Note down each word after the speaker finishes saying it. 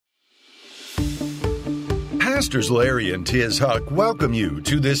Pastors Larry and Tiz Huck welcome you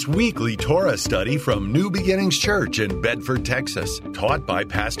to this weekly Torah study from New Beginnings Church in Bedford, Texas, taught by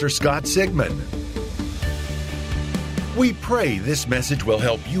Pastor Scott Sigmund. We pray this message will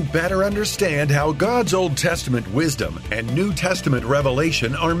help you better understand how God's Old Testament wisdom and New Testament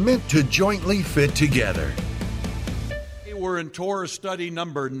revelation are meant to jointly fit together. We're in Torah study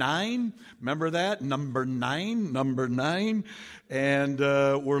number 9. Remember that? Number 9. And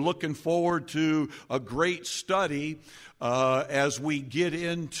we're looking forward to a great study as we get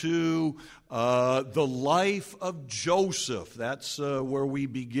into the life of Joseph. That's where we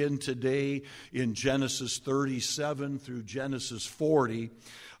begin today in Genesis 37 through Genesis 40.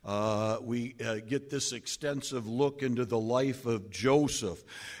 We get this extensive look into the life of Joseph.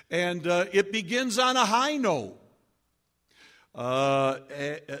 And it begins on a high note.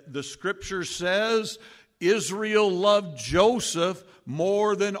 The scripture says Israel loved Joseph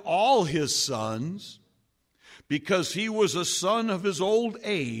more than all his sons because he was a son of his old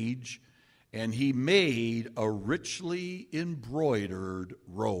age, and he made a richly embroidered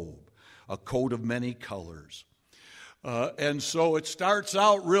robe, a coat of many colors. And so it starts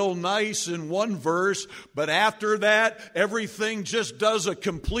out real nice in one verse, but after that, everything just does a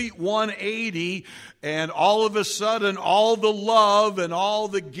complete 180, and all of a sudden, all the love and all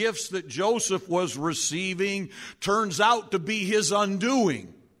the gifts that Joseph was receiving turns out to be his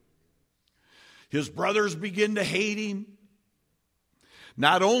undoing. His brothers begin to hate him,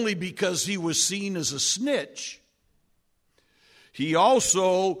 not only because he was seen as a snitch, he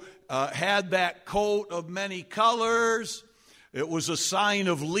also had that coat of many colors. It was a sign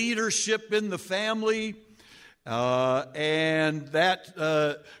of leadership in the family, and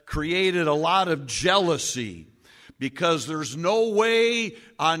that created a lot of jealousy, because there's no way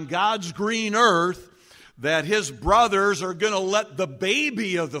on God's green earth that his brothers are going to let the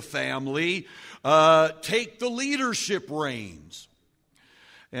baby of the family take the leadership reins.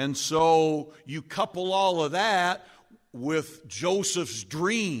 And so you couple all of that with Joseph's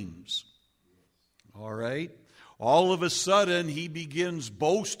dreams. All right? All of a sudden, he begins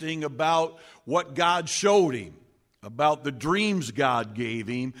boasting about what God showed him, about the dreams God gave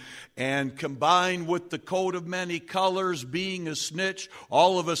him, and combined with the coat of many colors, being a snitch,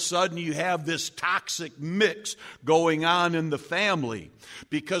 all of a sudden you have this toxic mix going on in the family,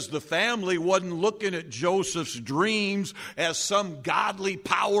 because the family wasn't looking at Joseph's dreams as some godly,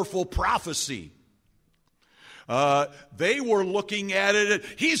 powerful prophecy. They were looking at it,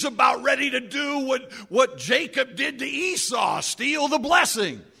 he's about ready to do what Jacob did to Esau, steal the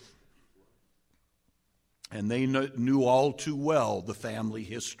blessing. And they knew all too well the family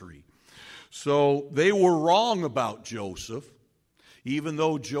history. So they were wrong about Joseph, even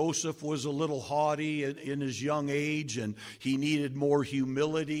though Joseph was a little haughty in his young age and he needed more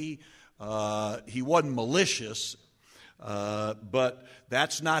humility. He wasn't malicious, but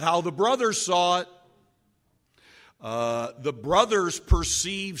that's not how the brothers saw it. The brothers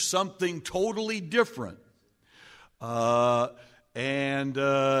perceived something totally different. And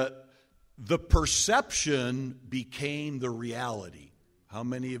the perception became the reality. How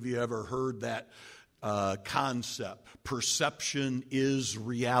many of you ever heard that concept? Perception is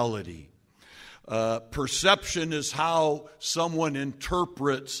reality. Perception is how someone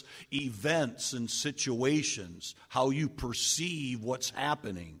interprets events and situations, how you perceive what's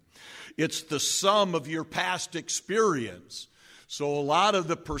happening. It's the sum of your past experience. So a lot of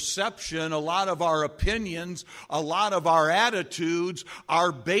the perception, a lot of our opinions, a lot of our attitudes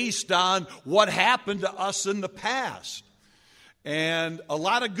are based on what happened to us in the past. And a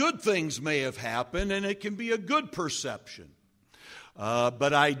lot of good things may have happened, and it can be a good perception.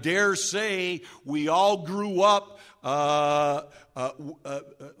 But I dare say we all grew up,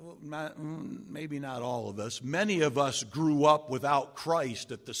 maybe not all of us, many of us grew up without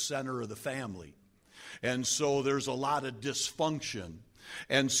Christ at the center of the family. And so there's a lot of dysfunction.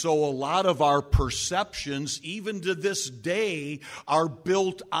 And so a lot of our perceptions, even to this day, are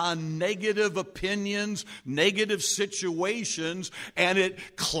built on negative opinions, negative situations, and it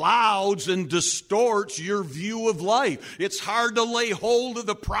clouds and distorts your view of life. It's hard to lay hold of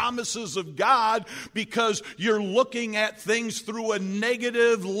the promises of God because you're looking at things through a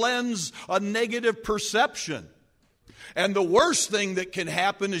negative lens, a negative perception. And the worst thing that can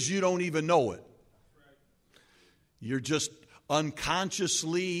happen is you don't even know it. You're just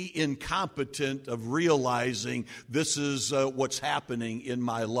unconsciously incompetent of realizing this is what's happening in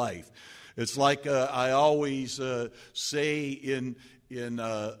my life. It's like I always say in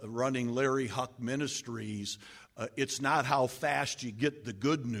running Larry Huck Ministries, it's not how fast you get the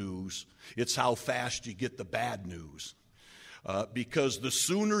good news, it's how fast you get the bad news. Because the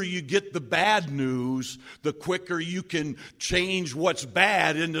sooner you get the bad news, the quicker you can change what's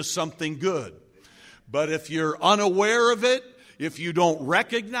bad into something good. But if you're unaware of it, if you don't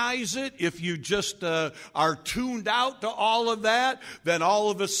recognize it, if you just are tuned out to all of that, then all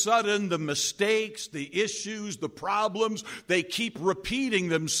of a sudden the mistakes, the issues, the problems, they keep repeating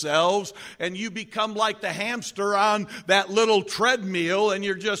themselves, and you become like the hamster on that little treadmill, and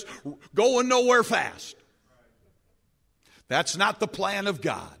you're just going nowhere fast. That's not the plan of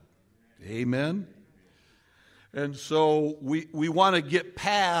God. Amen? And so we want to get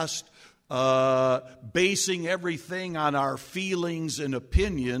past basing everything on our feelings and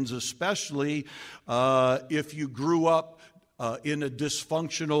opinions, especially if you grew up in a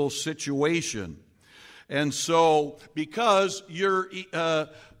dysfunctional situation. And so, because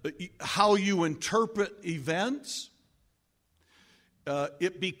how you interpret events,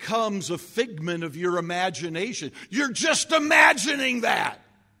 it becomes a figment of your imagination. You're just imagining that.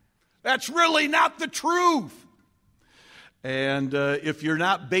 That's really not the truth. And if you're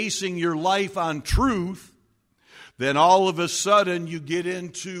not basing your life on truth, then all of a sudden you get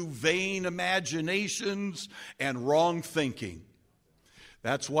into vain imaginations and wrong thinking.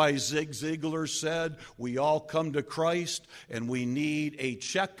 That's why Zig Ziglar said we all come to Christ and we need a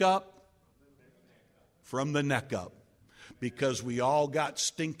checkup from the neck up. Because we all got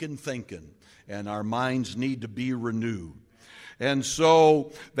stinking thinking, and our minds need to be renewed. And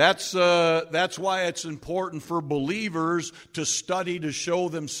so that's why it's important for believers to study to show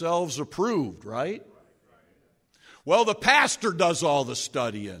themselves approved, right? Well, the pastor does all the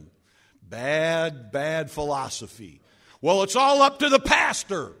studying. Bad philosophy. Well, it's all up to the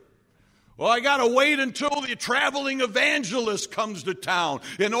pastor. Well, I got to wait until the traveling evangelist comes to town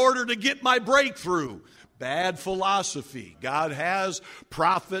in order to get my breakthrough. Bad philosophy. God has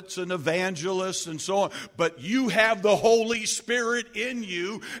prophets and evangelists and so on, but you have the Holy Spirit in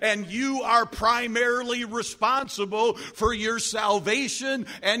you, and you are primarily responsible for your salvation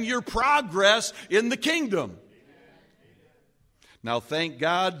and your progress in the kingdom. Now, thank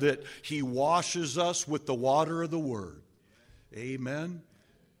God that He washes us with the water of the Word. Amen.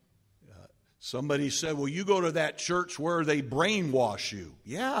 Somebody said, well, you go to that church where they brainwash you.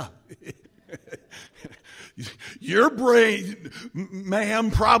 Yeah. Your brain,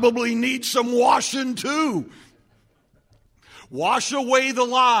 ma'am, probably needs some washing too. Wash away the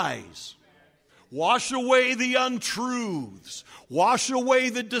lies. Wash away the untruths. Wash away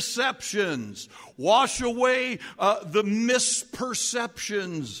the deceptions. Wash away the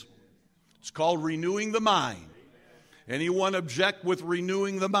misperceptions. It's called renewing the mind. Anyone object with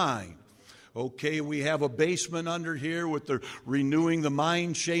renewing the mind? Okay, we have a basement under here with the renewing the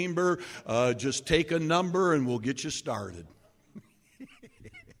mind chamber. Just take a number and we'll get you started.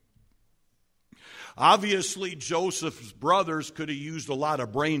 Obviously, Joseph's brothers could have used a lot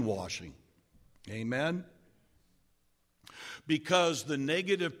of brainwashing. Amen? Because the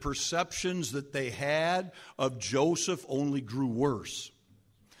negative perceptions that they had of Joseph only grew worse.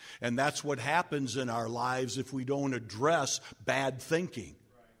 And that's what happens in our lives if we don't address bad thinking.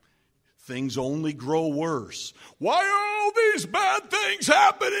 Things only grow worse. Why are all these bad things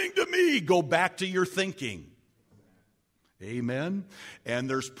happening to me? Go back to your thinking. Amen. And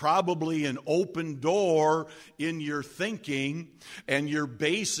there's probably an open door in your thinking, and you're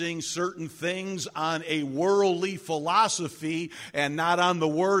basing certain things on a worldly philosophy and not on the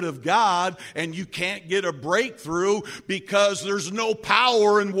Word of God, and you can't get a breakthrough because there's no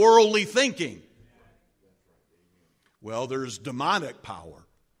power in worldly thinking. Well, there's demonic power,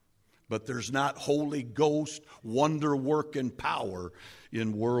 but there's not Holy Ghost wonder-working power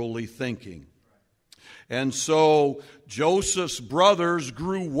in worldly thinking. And so Joseph's brothers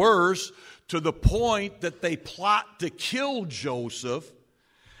grew worse to the point that they plot to kill Joseph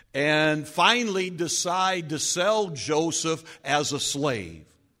and finally decide to sell Joseph as a slave.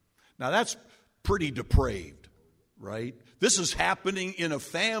 Now that's pretty depraved, right? This is happening in a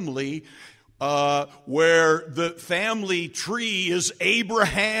family where the family tree is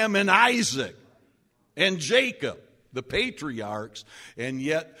Abraham and Isaac and Jacob, the patriarchs, and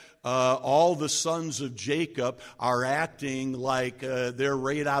yet all the sons of Jacob are acting like they're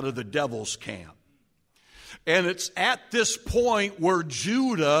right out of the devil's camp. And it's at this point where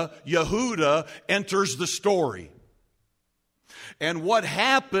Yehuda, enters the story. And what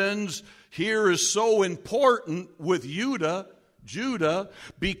happens here is so important with Judah,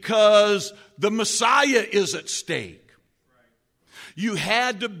 because the Messiah is at stake. You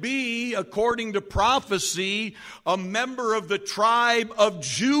had to be, according to prophecy, a member of the tribe of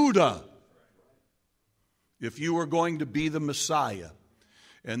Judah if you were going to be the Messiah.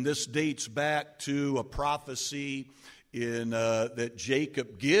 And this dates back to a prophecy that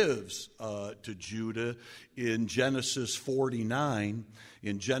Jacob gives to Judah in Genesis 49.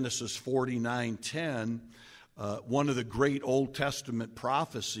 In Genesis 49:10, one of the great Old Testament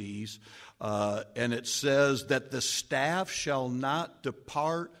prophecies, and it says that the staff shall not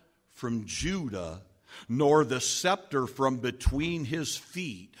depart from Judah, nor the scepter from between his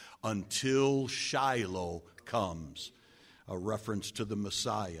feet until Shiloh comes, a reference to the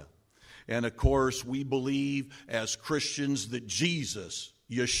Messiah. And of course, we believe as Christians that Jesus,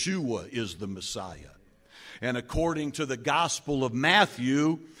 Yeshua, is the Messiah. And according to the Gospel of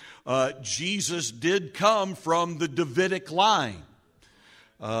Matthew, Jesus did come from the Davidic line.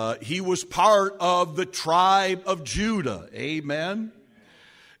 He was part of the tribe of Judah. Amen.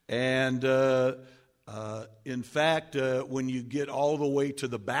 And in fact, when you get all the way to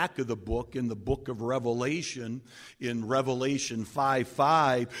the back of the book, in the book of Revelation, in Revelation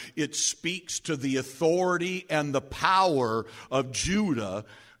 5:5, it speaks to the authority and the power of Judah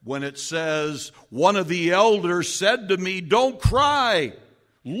when it says, one of the elders said to me, "Don't cry.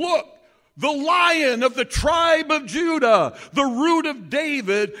 Look, the Lion of the tribe of Judah, the Root of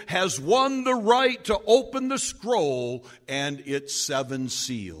David, has won the right to open the scroll and its 7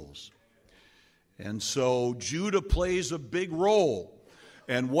 seals." And so Judah plays a big role.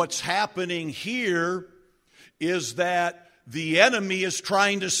 And what's happening here is that the enemy is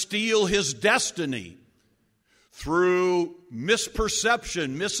trying to steal his destiny through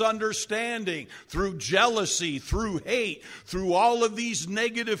misperception, misunderstanding, through jealousy, through hate, through all of these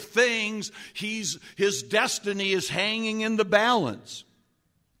negative things. His destiny is hanging in the balance.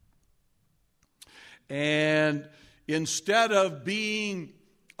 And instead of being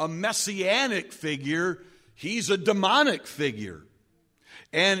a messianic figure, he's a demonic figure.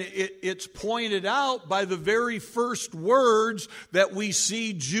 And it's pointed out by the very first words that we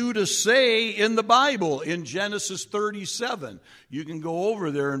see Judah say in the Bible in Genesis 37. You can go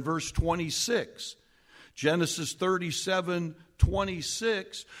over there in verse 26. Genesis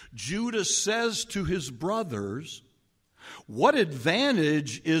 37:26, Judah says to his brothers, "What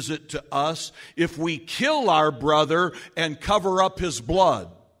advantage is it to us if we kill our brother and cover up his blood?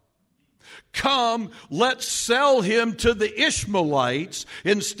 Come, let's sell him to the Ishmaelites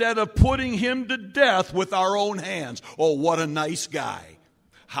instead of putting him to death with our own hands." Oh, what a nice guy.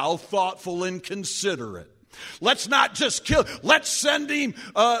 How thoughtful and considerate. Let's not just kill, let's sell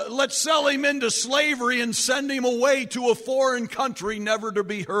him into slavery and send him away to a foreign country never to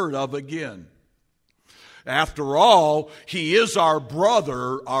be heard of again. After all, he is our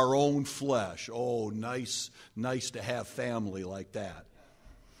brother, our own flesh. Oh, nice to have family like that.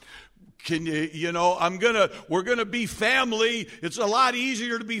 We're gonna be family. It's a lot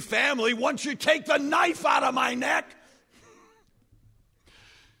easier to be family once you take the knife out of my neck.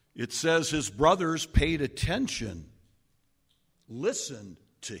 It says his brothers paid attention, listened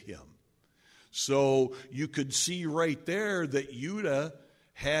to him. So you could see right there that Judah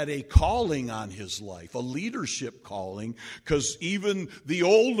had a calling on his life, a leadership calling, because even the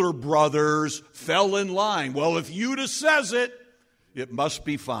older brothers fell in line. Well, if Judah says it, it must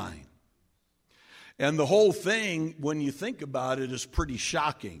be fine. And the whole thing, when you think about it, is pretty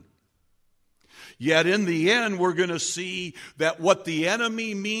shocking. Yet in the end, we're going to see that what the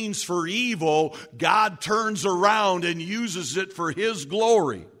enemy means for evil, God turns around and uses it for his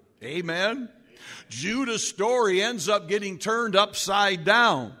glory. Amen? Judah's story ends up getting turned upside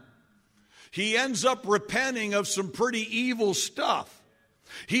down. He ends up repenting of some pretty evil stuff.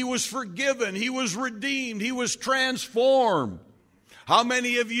 He was forgiven. He was redeemed. He was transformed. How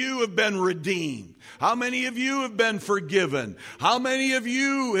many of you have been redeemed? How many of you have been forgiven? How many of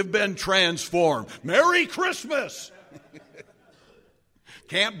you have been transformed? Merry Christmas!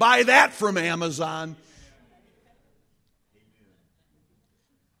 Can't buy that from Amazon.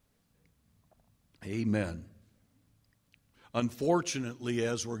 Amen. Unfortunately,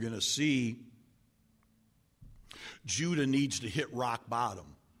 as we're going to see, Judah needs to hit rock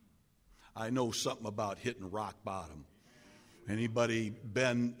bottom. I know something about hitting rock bottom. Anybody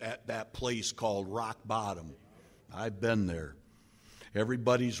been at that place called rock bottom? I've been there.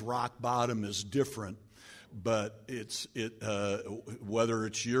 Everybody's rock bottom is different, but whether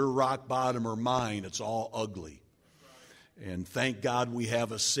it's your rock bottom or mine, it's all ugly. And thank God we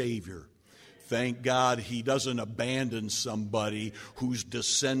have a Savior. Thank God he doesn't abandon somebody who's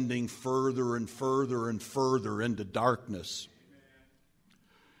descending further and further and further into darkness.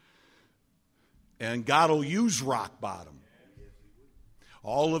 And God will use rock bottom.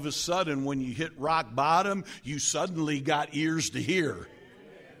 All of a sudden, when you hit rock bottom, you suddenly got ears to hear.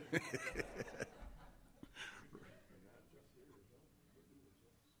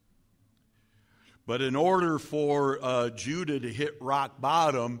 But in order for Judah to hit rock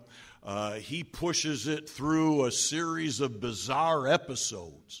bottom, he pushes it through a series of bizarre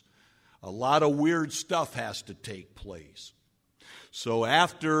episodes. A lot of weird stuff has to take place. So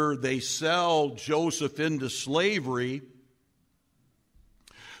after they sell Joseph into slavery,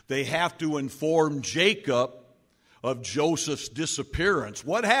 they have to inform Jacob of Joseph's disappearance.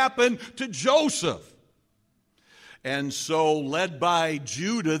 What happened to Joseph? And so, led by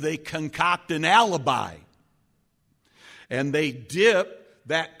Judah, they concoct an alibi. And they dip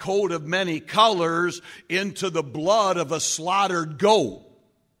that coat of many colors into the blood of a slaughtered goat.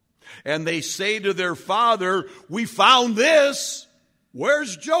 And they say to their father, "We found this.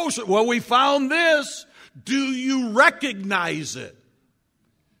 Where's Joseph?" "Well, we found this. Do you recognize it?"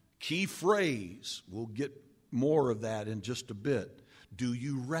 Key phrase. We'll get more of that in just a bit. Do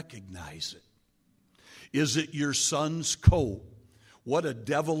you recognize it? Is it your son's coat? What a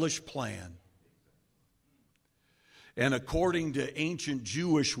devilish plan. And according to ancient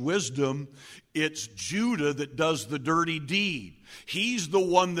Jewish wisdom, it's Judah that does the dirty deed. He's the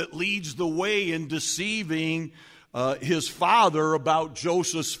one that leads the way in deceiving his father about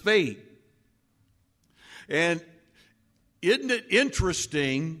Joseph's fate. And isn't it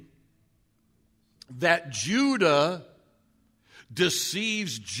interesting that Judah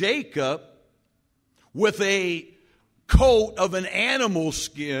deceives Jacob with a coat of an animal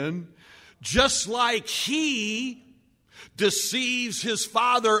skin, just like he deceives his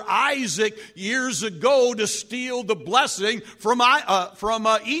father Isaac years ago to steal the blessing from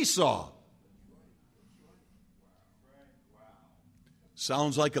Esau.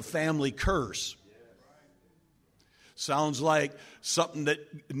 Sounds like a family curse. Sounds like something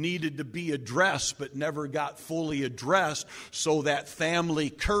that needed to be addressed but never got fully addressed, so that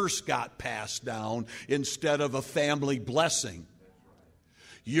family curse got passed down instead of a family blessing.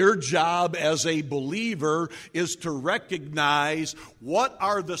 Your job as a believer is to recognize what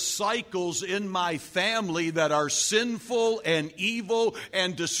are the cycles in my family that are sinful and evil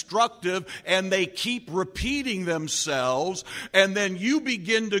and destructive, and they keep repeating themselves. And then you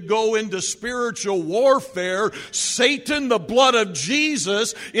begin to go into spiritual warfare. Satan, the blood of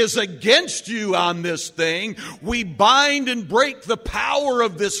Jesus, is against you on this thing. We bind and break the power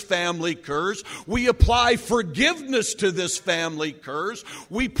of this family curse. We apply forgiveness to this family curse.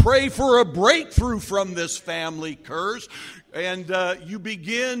 We pray for a breakthrough from this family curse. And you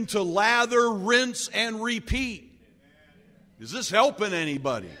begin to lather, rinse, and repeat. Is this helping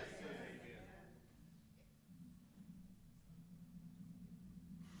anybody?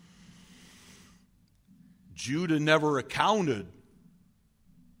 Judah never accounted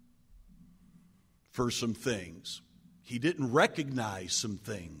for some things. He didn't recognize some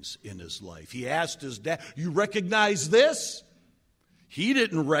things in his life. He asked his dad, "You recognize this?" He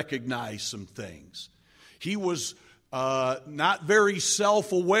didn't recognize some things. He was not very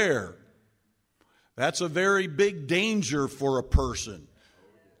self-aware. That's a very big danger for a person,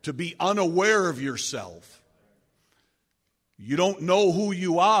 to be unaware of yourself. You don't know who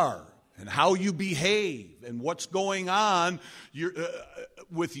you are and how you behave and what's going on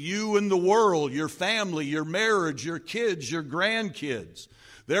with you and the world, your family, your marriage, your kids, your grandkids.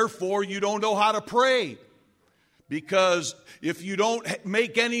 Therefore, you don't know how to pray. Because if you don't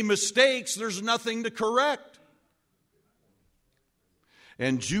make any mistakes, there's nothing to correct.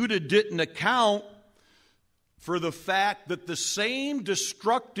 And Judah didn't account for the fact that the same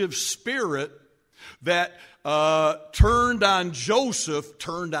destructive spirit that turned on Joseph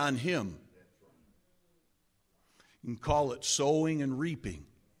turned on him. You can call it sowing and reaping,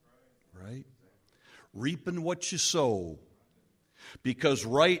 right? Reaping what you sow. Because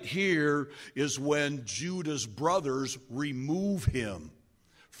right here is when Judah's brothers remove him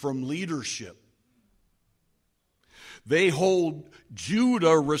from leadership. They hold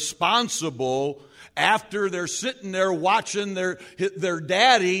Judah responsible after they're sitting there watching their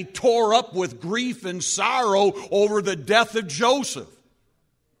daddy tore up with grief and sorrow over the death of Joseph.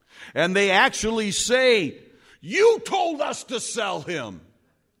 And they actually say, "You told us to sell him.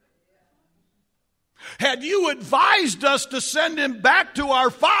 Had you advised us to send him back to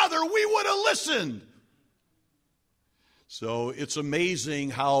our father, we would have listened." So it's amazing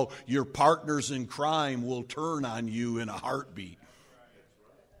how your partners in crime will turn on you in a heartbeat.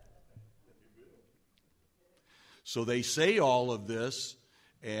 So they say all of this,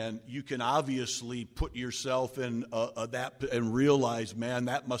 and you can obviously put yourself in that and realize, man,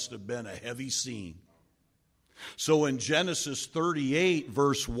 that must have been a heavy scene. So in Genesis 38,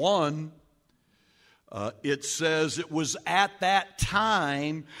 verse 1, it says, "It was at that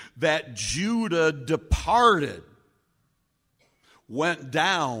time that Judah departed," went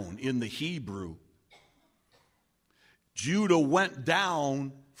down in the Hebrew. Judah went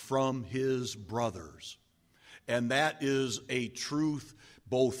down from his brothers. And that is a truth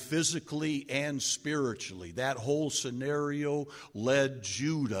both physically and spiritually. That whole scenario led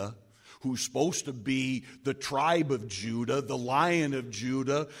Judah, who's supposed to be the tribe of Judah, the Lion of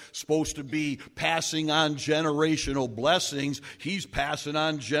Judah, supposed to be passing on generational blessings. He's passing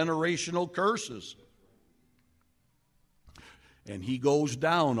on generational curses. And he goes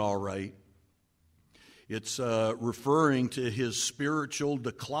down all right. It's referring to his spiritual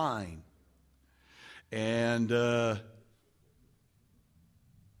decline. And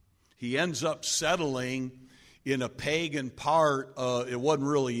he ends up settling in a pagan part. It wasn't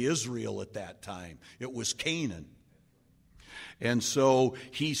really Israel at that time. It was Canaan. And so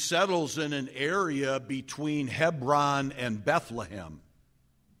he settles in an area between Hebron and Bethlehem.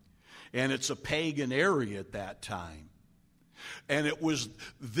 And it's a pagan area at that time. And it was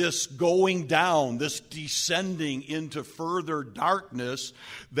this going down, this descending into further darkness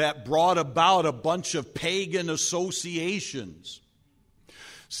that brought about a bunch of pagan associations.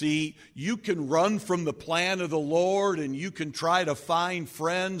 See, you can run from the plan of the Lord and you can try to find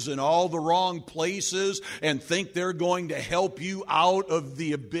friends in all the wrong places and think they're going to help you out of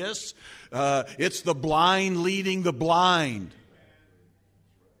the abyss. It's the blind leading the blind.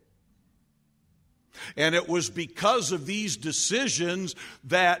 And it was because of these decisions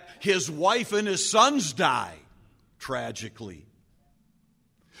that his wife and his sons died, tragically.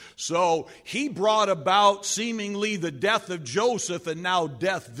 So he brought about seemingly the death of Joseph, and now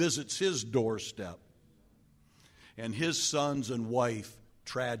death visits his doorstep. And his sons and wife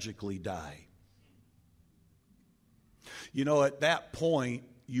tragically die. You know, at that point,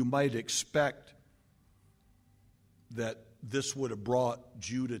 you might expect that this would have brought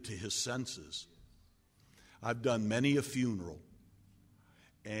Judah to his senses. I've done many a funeral,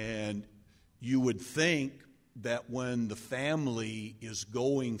 and you would think that when the family is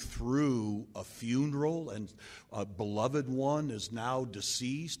going through a funeral and a beloved one is now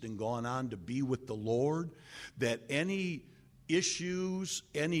deceased and gone on to be with the Lord, that any issues,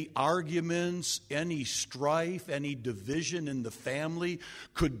 any arguments, any strife, any division in the family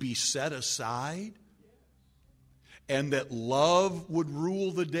could be set aside, and that love would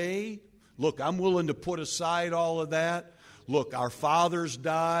rule the day. Look, I'm willing to put aside all of that. Look, our fathers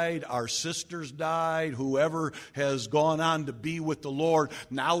died, our sisters died, whoever has gone on to be with the Lord,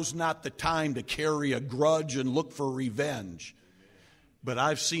 now's not the time to carry a grudge and look for revenge. But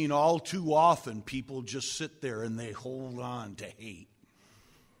I've seen all too often people just sit there and they hold on to hate.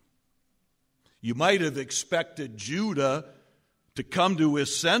 You might have expected Judah to come to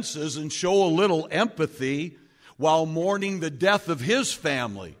his senses and show a little empathy while mourning the death of his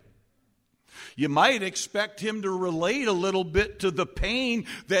family. You might expect him to relate a little bit to the pain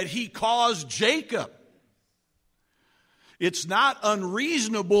that he caused Jacob. It's not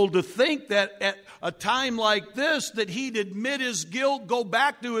unreasonable to think that at a time like this that he'd admit his guilt, go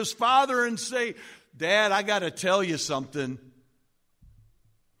back to his father and say, Dad, I got to tell you something.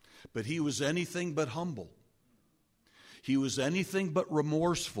 But he was anything but humble. He was anything but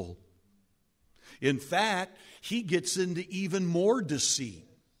remorseful. In fact, he gets into even more deceit.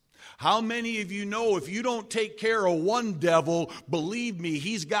 How many of you know if you don't take care of one devil, believe me,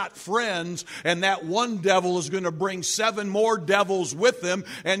 he's got friends, and that one devil is going to bring 7 more devils with him,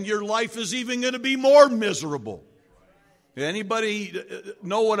 and your life is even going to be more miserable. Anybody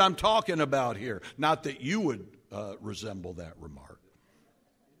know what I'm talking about here? Not that you would resemble that remark.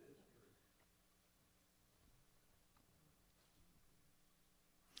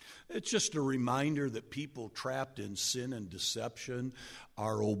 It's just a reminder that people trapped in sin and deception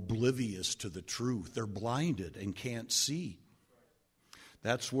are oblivious to the truth. They're blinded and can't see.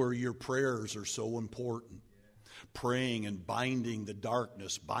 That's where your prayers are so important. Praying and binding the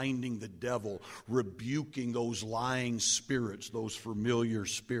darkness, binding the devil, rebuking those lying spirits, those familiar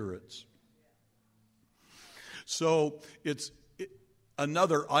spirits. So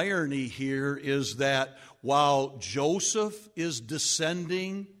another irony here is that while Joseph is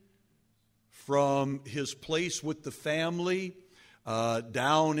descending from his place with the family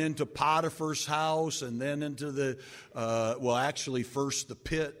down into Potiphar's house and then into the, first the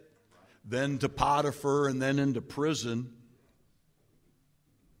pit, then to Potiphar and then into prison.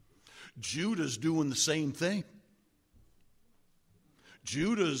 Judah's doing the same thing.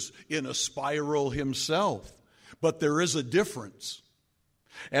 Judah's in a spiral himself, but there is a difference.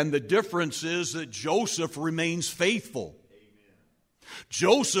 And the difference is that Joseph remains faithful.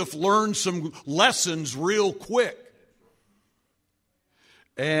 Joseph learned some lessons real quick.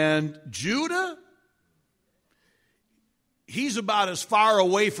 And Judah, he's about as far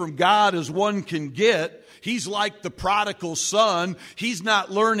away from God as one can get. He's like the prodigal son. He's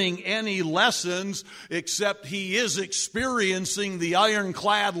not learning any lessons, except he is experiencing the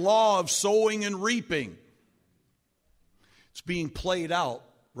ironclad law of sowing and reaping. It's being played out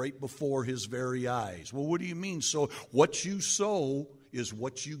right before his very eyes. Well, what do you mean? So what you sow is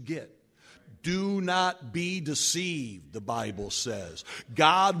what you get. Do not be deceived, the Bible says.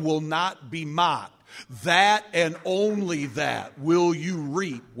 God will not be mocked. That and only that will you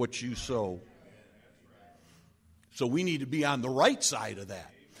reap what you sow. So we need to be on the right side of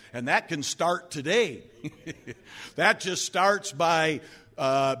that. And that can start today. That just starts by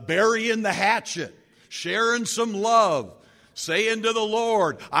burying the hatchet, sharing some love, saying to the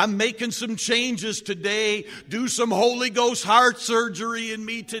Lord, I'm making some changes today. Do some Holy Ghost heart surgery in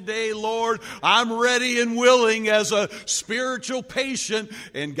me today, Lord. I'm ready and willing as a spiritual patient,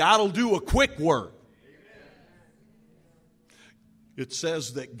 and God will do a quick work. It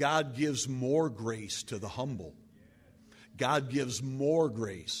says that God gives more grace to the humble. God gives more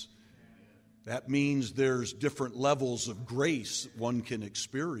grace. That means there's different levels of grace one can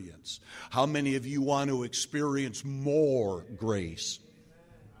experience. How many of you want to experience more grace?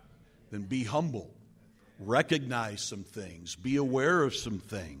 Then be humble. Recognize some things. Be aware of some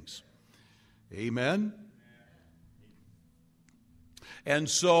things. Amen? And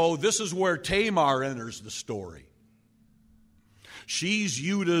so this is where Tamar enters the story. She's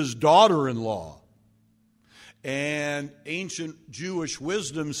Judah's daughter-in-law. And ancient Jewish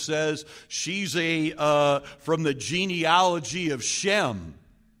wisdom says she's from the genealogy of Shem,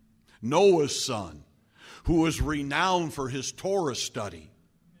 Noah's son, who was renowned for his Torah study.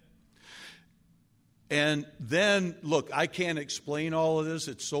 And then, look, I can't explain all of this.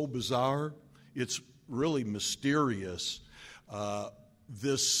 It's so bizarre. It's really mysterious.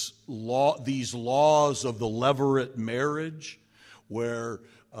 These laws of the levirate marriage, where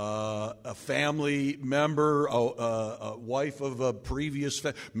a family member, a wife of a previous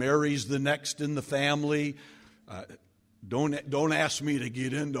marries the next in the family. Don't ask me to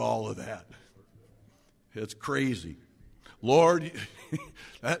get into all of that. It's crazy. Lord,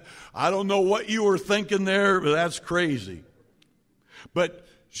 I don't know what you were thinking there, but that's crazy. But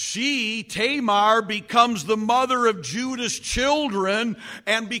she, Tamar, becomes the mother of Judah's children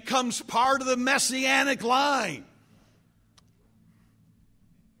and becomes part of the Messianic line.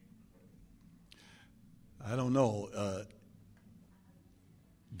 I don't know.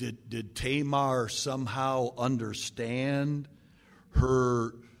 Did Tamar somehow understand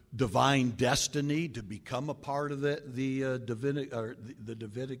her divine destiny to become a part of the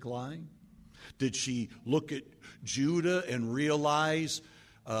Davidic line? Did she look at Judah and realize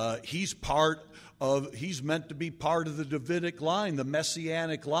he's meant to be part of the Davidic line, the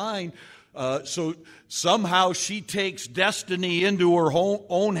Messianic line? So somehow she takes destiny into her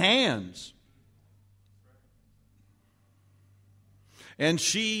own hands. And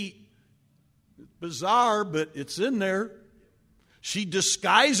she, bizarre, but it's in there, she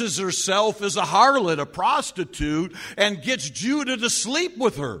disguises herself as a harlot, a prostitute, and gets Judah to sleep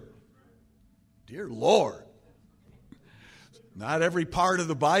with her. Dear Lord. Not every part of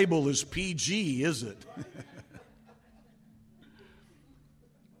the Bible is PG, is it?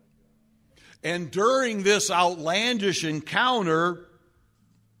 And during this outlandish encounter,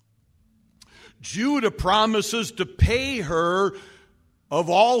 Judah promises to pay her of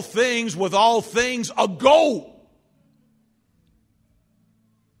all things, with all things, a goat.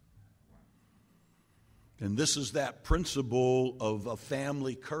 And this is that principle of a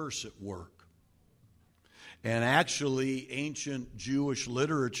family curse at work. And actually, ancient Jewish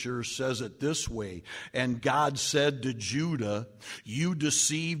literature says it this way. And God said to Judah, you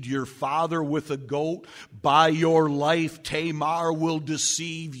deceived your father with a goat. By your life, Tamar will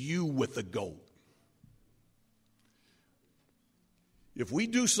deceive you with a goat. If we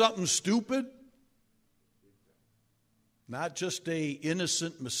do something stupid, not just a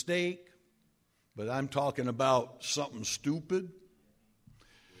innocent mistake, but I'm talking about something stupid,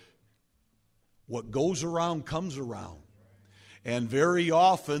 what goes around comes around. And very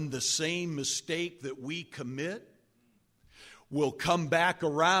often the same mistake that we commit will come back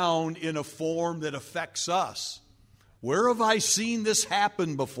around in a form that affects us. Where have I seen this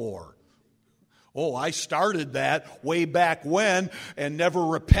happen before? Oh, I started that way back when and never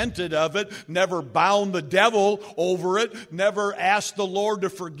repented of it, never bound the devil over it, never asked the Lord to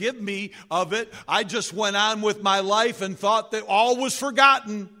forgive me of it. I just went on with my life and thought that all was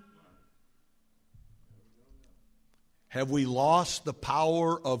forgotten. Have we lost the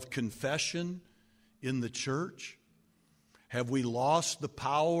power of confession in the church? Have we lost the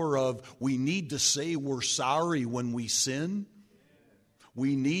power of we need to say we're sorry when we sin?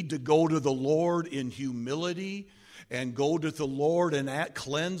 We need to go to the Lord in humility and go to the Lord and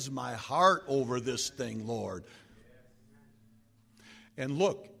cleanse my heart over this thing, Lord. And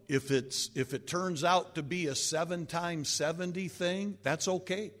look, if it turns out to be a 7 times 70 thing, that's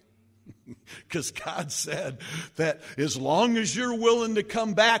okay. Because God said that as long as you're willing to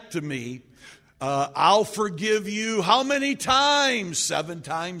come back to me, I'll forgive you how many times? 7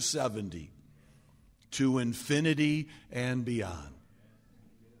 times 70. To infinity and beyond.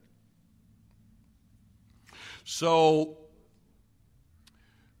 So,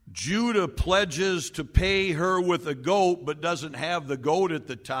 Judah pledges to pay her with a goat, but doesn't have the goat at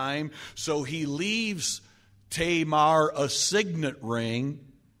the time. So he leaves Tamar a signet ring,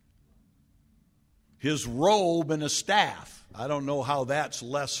 his robe, and a staff. I don't know how that's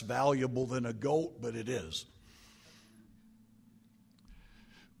less valuable than a goat, but it is.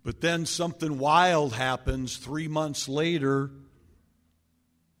 But then something wild happens. 3 months later,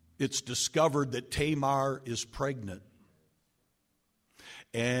 it's discovered that Tamar is pregnant.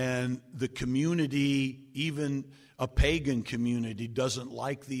 And the community, even a pagan community, doesn't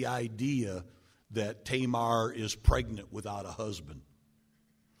like the idea that Tamar is pregnant without a husband.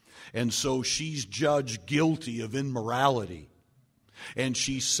 And so she's judged guilty of immorality. And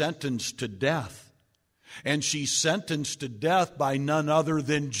she's sentenced to death. And she's sentenced to death by none other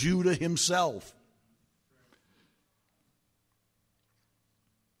than Judah himself.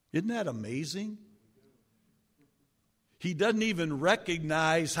 Isn't that amazing? He doesn't even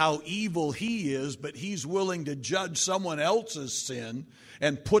recognize how evil he is, but he's willing to judge someone else's sin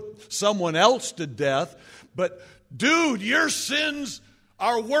and put someone else to death. But, dude, your sins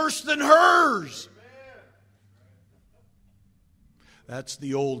are worse than hers. That's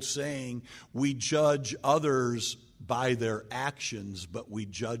the old saying, we judge others by their actions, but we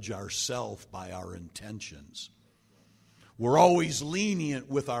judge ourselves by our intentions. We're always lenient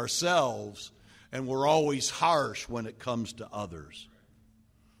with ourselves, and we're always harsh when it comes to others.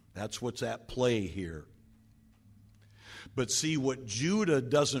 That's what's at play here. But see, what Judah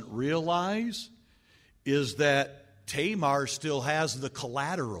doesn't realize is that Tamar still has the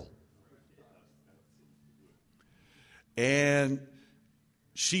collateral. And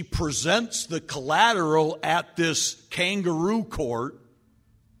she presents the collateral at this kangaroo court.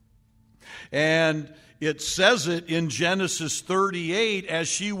 And it says it in Genesis 38, as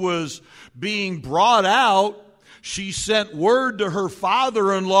she was being brought out, she sent word to her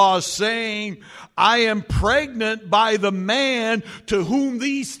father-in-law saying, I am pregnant by the man to whom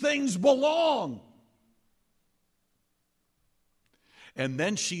these things belong. And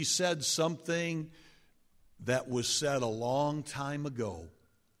then she said something that was said a long time ago.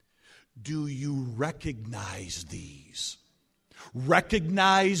 Do you recognize these?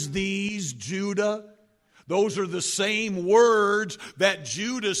 Recognize these, Judah? Those are the same words that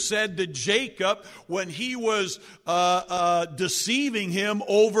Judah said to Jacob when he was deceiving him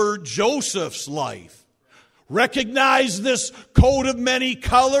over Joseph's life. Recognize this coat of many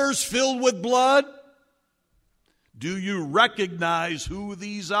colors filled with blood? Do you recognize who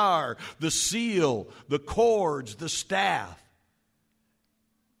these are? The seal, the cords, the staff.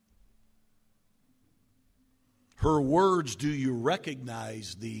 Her words, do you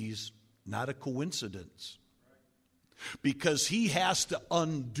recognize these? Not a coincidence. Because he has to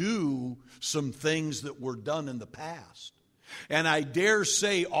undo some things that were done in the past. And I dare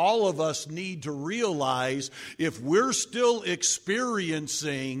say all of us need to realize if we're still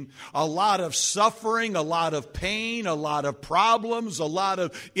experiencing a lot of suffering, a lot of pain, a lot of problems, a lot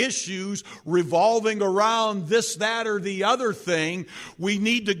of issues revolving around this, that, or the other thing, we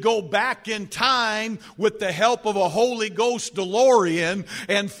need to go back in time with the help of a Holy Ghost DeLorean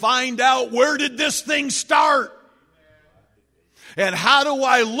and find out, where did this thing start? And how do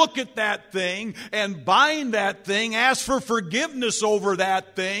I look at that thing and bind that thing, ask for forgiveness over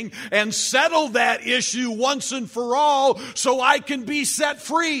that thing, and settle that issue once and for all so I can be set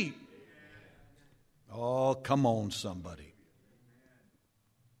free? Oh, come on, somebody.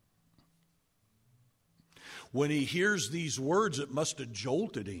 When he hears these words, it must have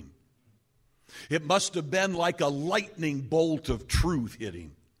jolted him. It must have been like a lightning bolt of truth hit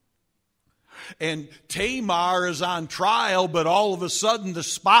him. And Tamar is on trial, but all of a sudden the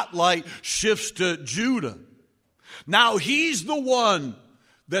spotlight shifts to Judah. Now he's the one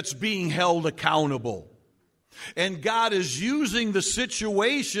that's being held accountable. And God is using the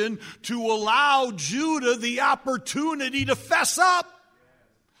situation to allow Judah the opportunity to fess up.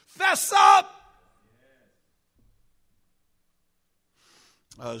 Fess up!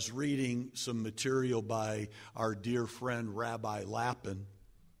 I was reading some material by our dear friend Rabbi Lapin,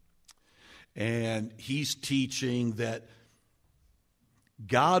 and he's teaching that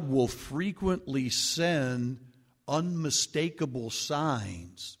God will frequently send unmistakable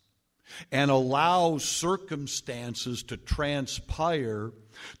signs and allow circumstances to transpire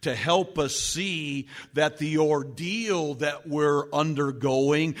to help us see that the ordeal that we're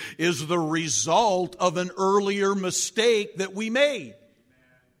undergoing is the result of an earlier mistake that we made.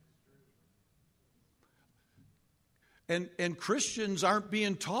 And Christians aren't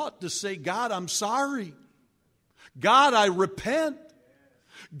being taught to say, God, I'm sorry. God, I repent.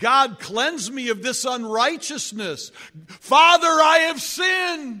 God, cleanse me of this unrighteousness. Father, I have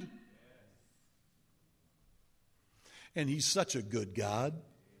sinned. And He's such a good God.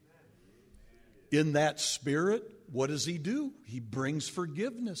 In that spirit, what does He do? He brings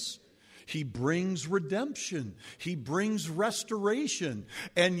forgiveness. He brings redemption. He brings restoration.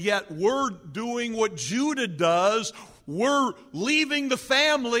 And yet we're doing what Judah does. We're leaving the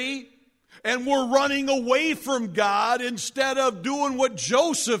family and we're running away from God instead of doing what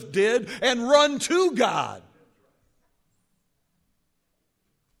Joseph did and run to God.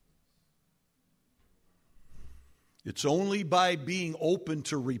 It's only by being open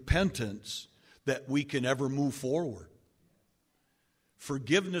to repentance that we can ever move forward.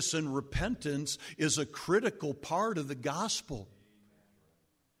 Forgiveness and repentance is a critical part of the gospel.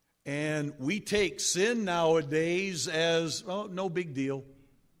 And we take sin nowadays as, oh, no big deal.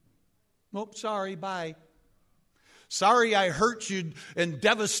 Nope, sorry, bye. Sorry I hurt you and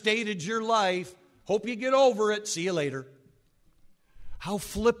devastated your life. Hope you get over it. See you later. How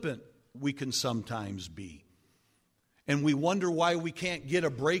flippant we can sometimes be. And we wonder why we can't get a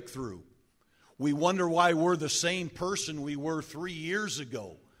breakthrough. We wonder why we're the same person we were 3 years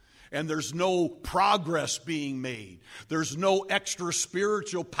ago. And there's no progress being made. There's no extra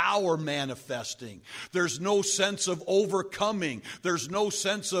spiritual power manifesting. There's no sense of overcoming. There's no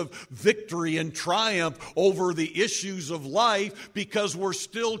sense of victory and triumph over the issues of life because we're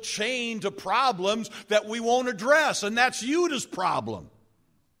still chained to problems that we won't address. And that's Judah's problem.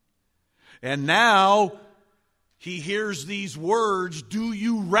 And now he hears these words, do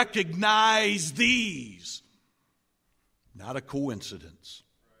you recognize these? Not a coincidence.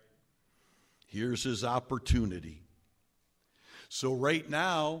 Here's his opportunity. So right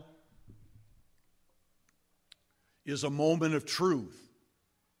now is a moment of truth.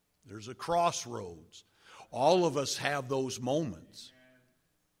 There's a crossroads. All of us have those moments.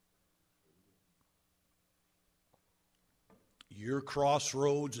 Your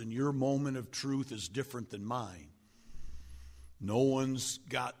crossroads and your moment of truth is different than mine. No one's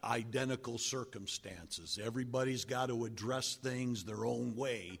got identical circumstances. Everybody's got to address things their own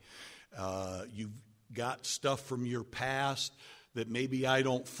way. You've got stuff from your past that maybe I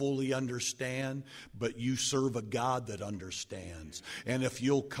don't fully understand, but you serve a God that understands. And if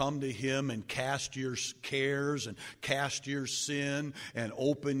you'll come to Him and cast your cares and cast your sin and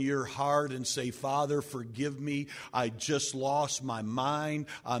open your heart and say, Father, forgive me. I just lost my mind.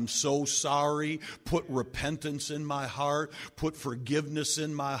 I'm so sorry. Put repentance in my heart. Put forgiveness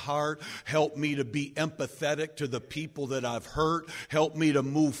in my heart. Help me to be empathetic to the people that I've hurt. Help me to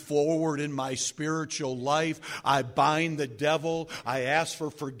move forward in my spiritual life. I bind the devil. I ask for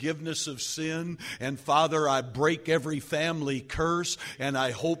forgiveness of sin. And Father, I break every family curse. And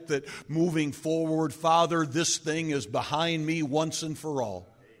I hope that moving forward, Father, this thing is behind me once and for all.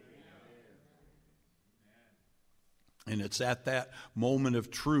 And it's at that moment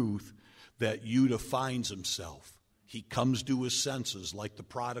of truth that Judah finds himself. He comes to his senses like the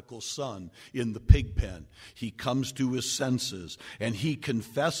prodigal son in the pig pen. He comes to his senses and he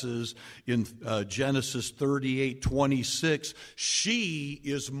confesses in Genesis 38:26, she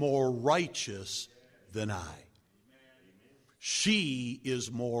is more righteous than I. She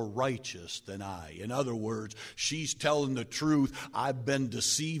is more righteous than I. In other words, she's telling the truth. I've been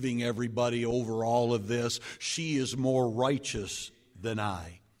deceiving everybody over all of this. She is more righteous than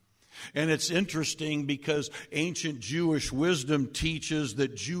I. And it's interesting because ancient Jewish wisdom teaches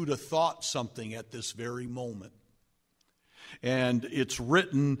that Judah thought something at this very moment. And it's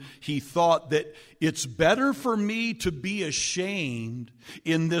written, he thought that it's better for me to be ashamed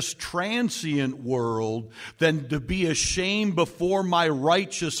in this transient world than to be ashamed before my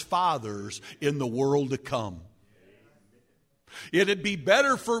righteous fathers in the world to come. It'd be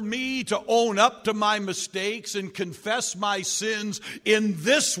better for me to own up to my mistakes and confess my sins in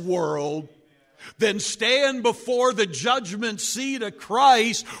this world than stand before the judgment seat of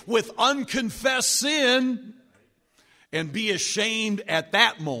Christ with unconfessed sin and be ashamed at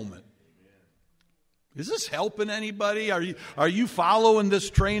that moment. Is this helping anybody? Are you following this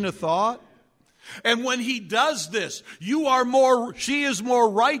train of thought? And when he does this, she is more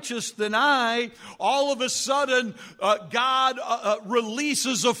righteous than I. All of a sudden, God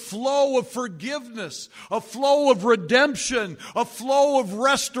releases a flow of forgiveness, a flow of redemption, a flow of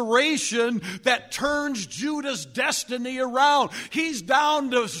restoration that turns Judah's destiny around. He's down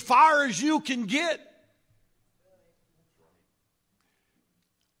to as far as you can get.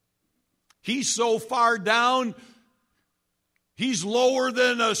 He's so far down, he's lower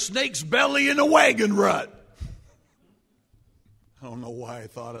than a snake's belly in a wagon rut. I don't know why I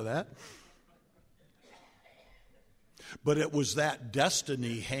thought of that. But it was that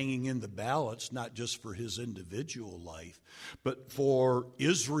destiny hanging in the balance, not just for his individual life, but for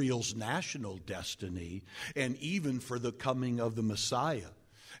Israel's national destiny, and even for the coming of the Messiah.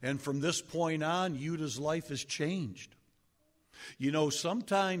 And from this point on, Judah's life has changed. You know,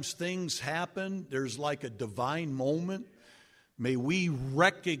 sometimes things happen. There's like a divine moment. May we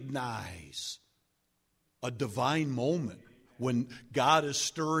recognize a divine moment when God is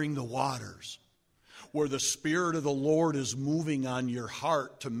stirring the waters, where the Spirit of the Lord is moving on your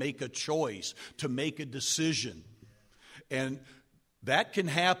heart to make a choice, to make a decision. And that can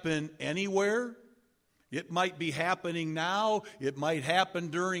happen anywhere. It might be happening now. It might happen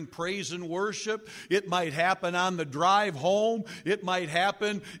during praise and worship. It might happen on the drive home. It might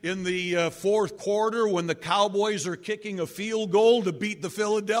happen in the fourth quarter when the Cowboys are kicking a field goal to beat the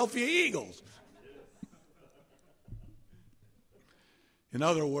Philadelphia Eagles. In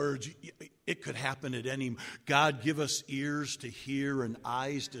other words, it could happen at any. God, give us ears to hear and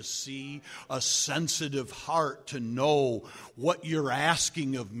eyes to see, a sensitive heart to know what you're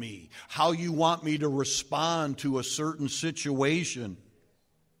asking of me, how you want me to respond to a certain situation.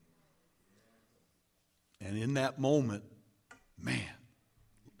 And in that moment, man,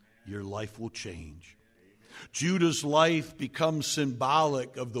 your life will change. Judah's life becomes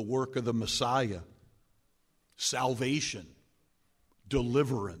symbolic of the work of the Messiah. Salvation,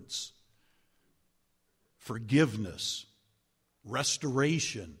 deliverance, forgiveness,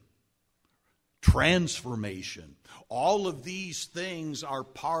 restoration, transformation. All of these things are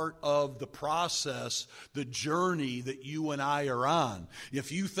part of the process, the journey that you and I are on.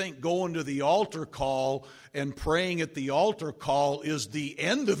 If you think going to the altar call and praying at the altar call is the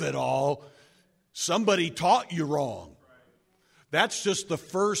end of it all, somebody taught you wrong. That's just the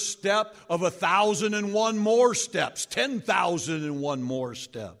first step of 1,001 more steps, 10,001 more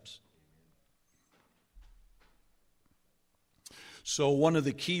steps. So one of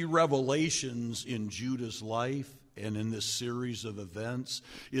the key revelations in Judah's life and in this series of events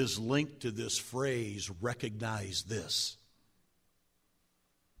is linked to this phrase, recognize this.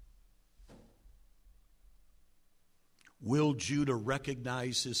 Will Judah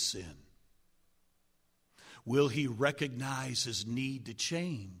recognize his sin? Will he recognize his need to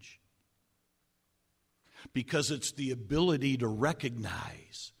change? Because it's the ability to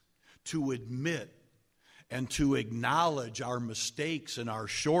recognize, to admit, and to acknowledge our mistakes and our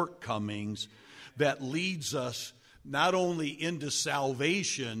shortcomings that leads us not only into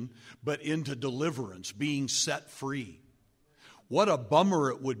salvation, but into deliverance, being set free. What a bummer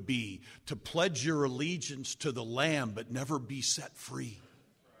it would be to pledge your allegiance to the Lamb but never be set free.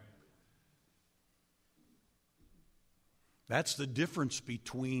 That's the difference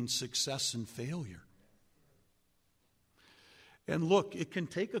between success and failure. And look, it can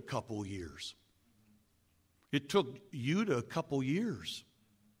take a couple years. It took Judah a couple years.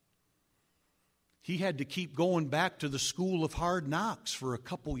 He had to keep going back to the school of hard knocks for a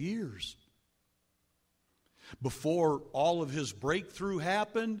couple years. Before all of his breakthrough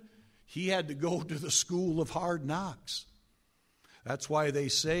happened, he had to go to the school of hard knocks. That's why they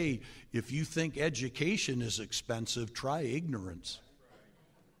say, if you think education is expensive, try ignorance.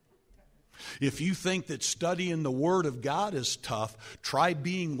 If you think that studying the Word of God is tough, try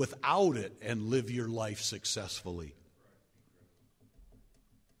being without it and live your life successfully.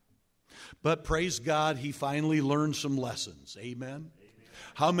 But praise God, he finally learned some lessons. Amen?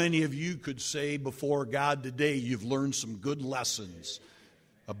 How many of you could say before God today you've learned some good lessons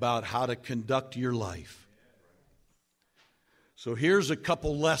about how to conduct your life? So here's a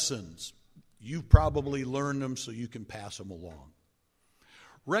couple lessons. You probably learned them so you can pass them along.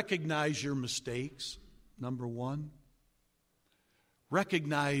 Recognize your mistakes, number one.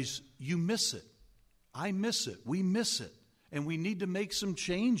 Recognize you miss it. I miss it. We miss it. And we need to make some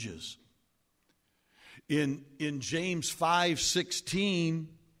changes. In James 5:16,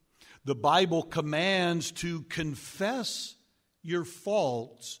 the Bible commands to confess your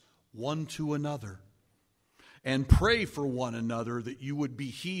faults one to another and pray for one another that you would be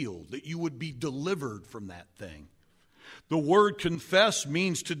healed, that you would be delivered from that thing. The word confess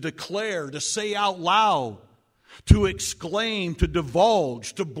means to declare, to say out loud, to exclaim, to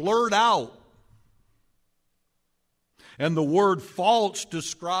divulge, to blurt out. And the word false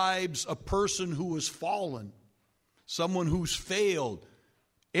describes a person who has fallen, someone who's failed,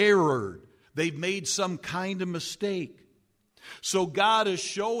 erred. They've made some kind of mistake. So God is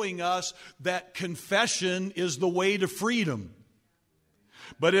showing us that confession is the way to freedom.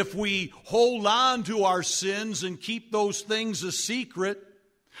 But if we hold on to our sins and keep those things a secret,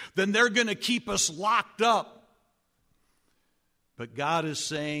 then they're going to keep us locked up. But God is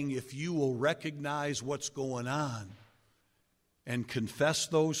saying, if you will recognize what's going on and confess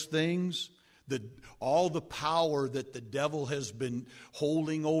those things, all the power that the devil has been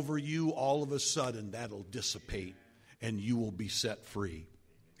holding over you, all of a sudden that'll dissipate and you will be set free.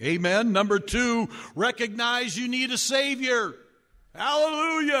 Amen. Number 2, recognize you need a Savior.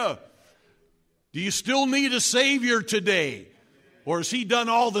 Hallelujah. Do you still need a Savior today? Or has He done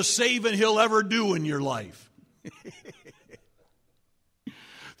all the saving He'll ever do in your life?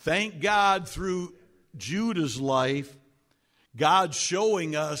 Thank God through Judah's life, God's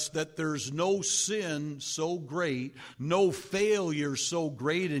showing us that there's no sin so great, no failure so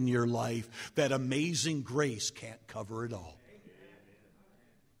great in your life that amazing grace can't cover it all.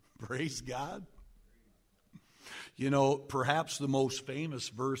 Praise God. You know, perhaps the most famous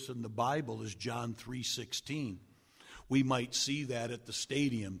verse in the Bible is John 3:16. We might see that at the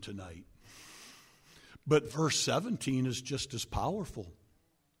stadium tonight. But verse 17 is just as powerful.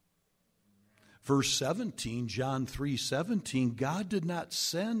 Verse 17, John 3:17, God did not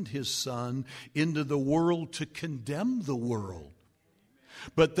send His Son into the world to condemn the world,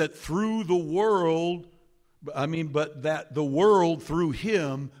 but that the world through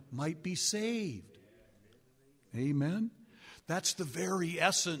Him might be saved. Amen. That's the very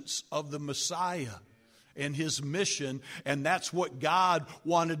essence of the Messiah and His mission, and that's what God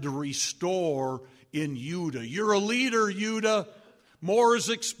wanted to restore in Judah. You're a leader, Judah. More is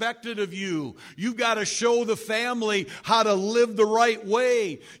expected of you. You've got to show the family how to live the right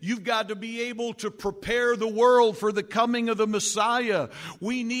way. You've got to be able to prepare the world for the coming of the Messiah.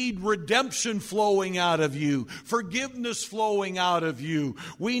 We need redemption flowing out of you, forgiveness flowing out of you.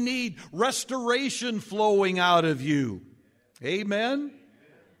 We need restoration flowing out of you. Amen?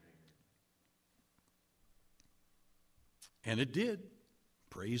 And it did.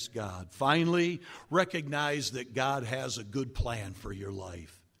 Praise God. Finally, recognize that God has a good plan for your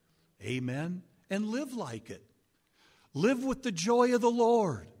life. Amen? And live like it. Live with the joy of the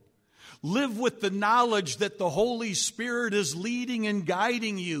Lord. Live with the knowledge that the Holy Spirit is leading and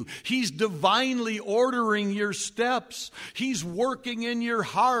guiding you. He's divinely ordering your steps. He's working in your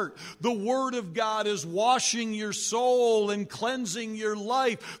heart. The Word of God is washing your soul and cleansing your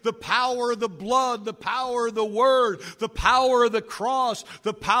life. The power of the blood, the power of the Word, the power of the cross,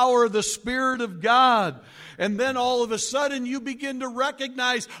 the power of the Spirit of God. And then all of a sudden you begin to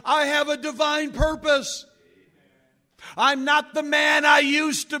recognize, I have a divine purpose. I'm not the man I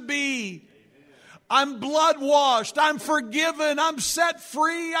used to be. I'm blood washed. I'm forgiven. I'm set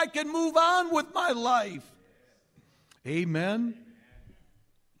free. I can move on with my life. Amen.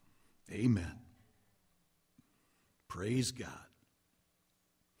 Amen. Praise God.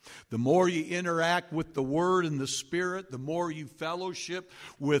 The more you interact with the Word and the Spirit, the more you fellowship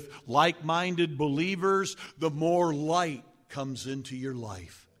with like-minded believers, the more light comes into your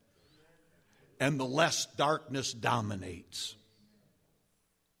life. And the less darkness dominates.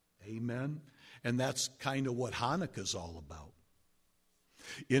 Amen. And that's kind of what Hanukkah's all about.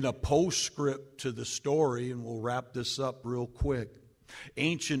 In a postscript to the story, and we'll wrap this up real quick,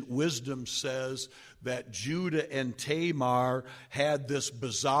 ancient wisdom says that Judah and Tamar had this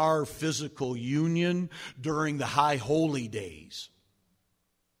bizarre physical union during the high holy days.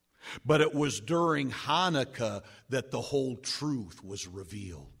 But it was during Hanukkah that the whole truth was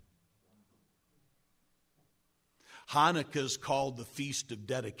revealed. Hanukkah is called the Feast of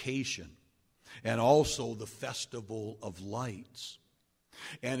Dedication and also the Festival of Lights.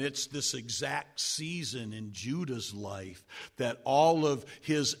 And it's this exact season in Judah's life that all of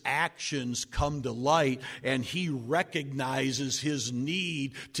his actions come to light, and he recognizes his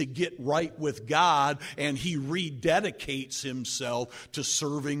need to get right with God, and he rededicates himself to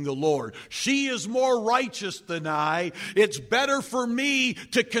serving the Lord. She is more righteous than I. It's better for me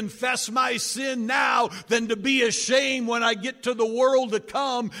to confess my sin now than to be ashamed when I get to the world to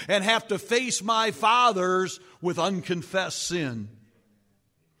come and have to face my fathers with unconfessed sin.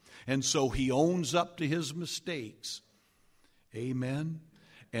 And so he owns up to his mistakes. Amen.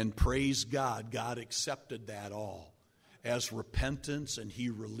 And praise God, God accepted that all as repentance, and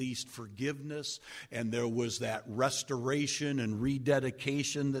He released forgiveness, and there was that restoration and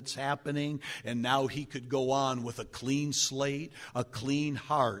rededication that's happening, and now he could go on with a clean slate, a clean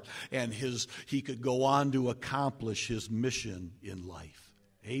heart, and he could go on to accomplish his mission in life.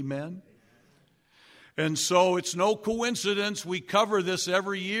 Amen? And so it's no coincidence we cover this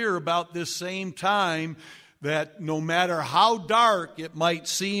every year about this same time, that no matter how dark it might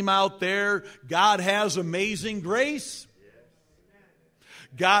seem out there, God has amazing grace.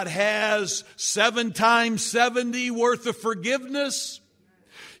 God has 7 times 70 worth of forgiveness.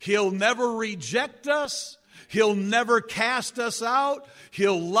 He'll never reject us. He'll never cast us out.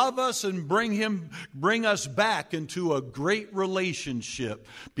 He'll love us and bring us back into a great relationship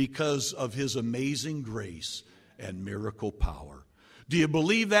because of His amazing grace and miracle power. Do you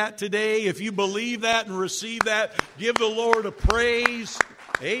believe that today? If you believe that and receive that, give the Lord a praise.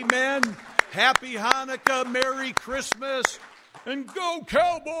 Amen. Happy Hanukkah, Merry Christmas, and go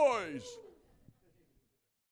Cowboys!